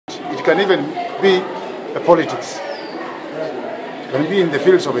can even be politics. It can be in the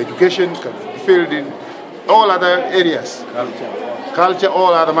fields of education, can be filled in all other areas, culture,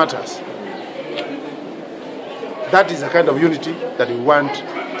 all other matters. That is the kind of unity that we want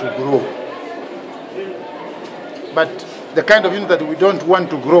to grow. But the kind of unity that we don't want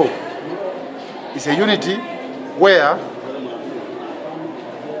to grow is a unity where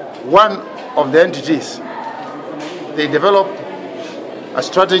one of the entities, they develop a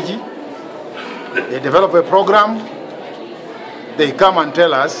strategy, they develop a program, they come and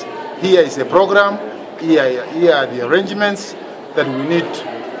tell us, here is a program, here are the arrangements that we need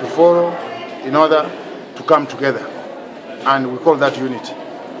to follow in order to come together. And we call that unity.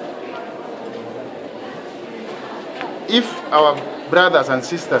 If our brothers and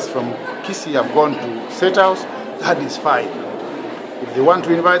sisters from Kisii have gone to State House, that is fine. If they want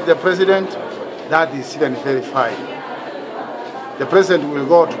to invite the president, that is even very fine. The president will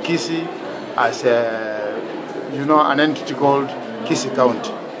go to Kisii as an entity called Kisii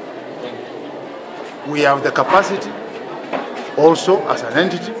County. We have the capacity also as an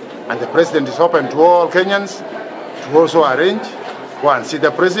entity, and the president is open to all Kenyans to also arrange, go and see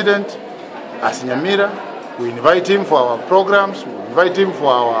the president as Nyamira. We invite him for our programs, we invite him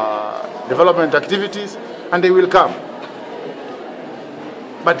for our development activities, and they will come.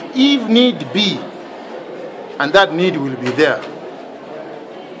 But if need be, and that need will be there,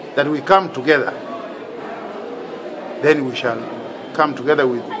 that we come together, then we shall come together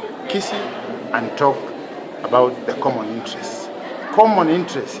with Kisii and talk about the common interests. Common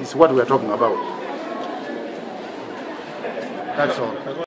interests is what we are talking about. That's all.